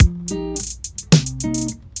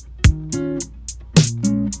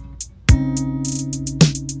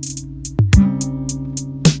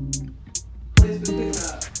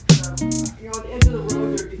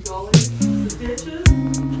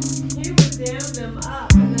them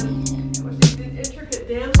up, and then he did intricate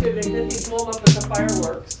dance music, then he'd blow them up with the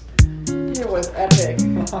fireworks. It was epic.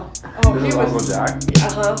 Oh, he was Uncle Jack?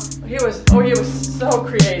 He was so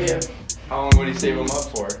creative. How long would he save them up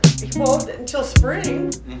for? Well, until spring.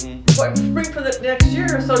 Mm-hmm. Spring for the next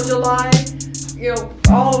year, so July,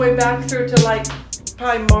 all the way back through to like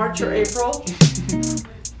probably March or April.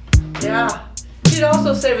 Yeah. He'd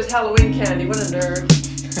also save his Halloween candy. What a nerd.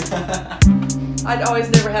 I'd always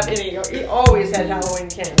never have any. He always had Halloween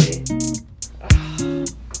candy.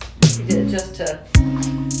 He did just to,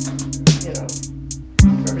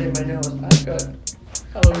 rub it in my nose. I've got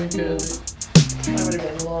Halloween candy. I would have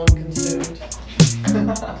been long consumed.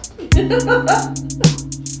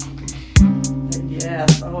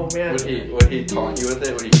 Yes. Oh man. Would he taunt you with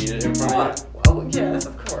it? Would he eat it in front of you? Oh yes,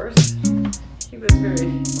 of course. He was very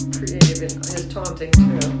creative in his taunting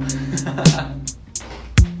too.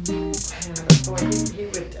 Boy, he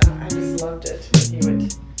would. I just loved it. He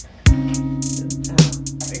would,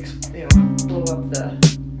 blow up the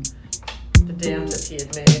dams that he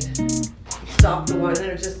had made. Stop the one, and it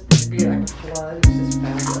would just be like a flood. It was just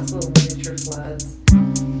fabulous, little miniature floods.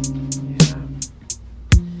 Yeah.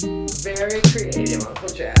 Very creative, Uncle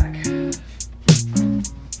Jack.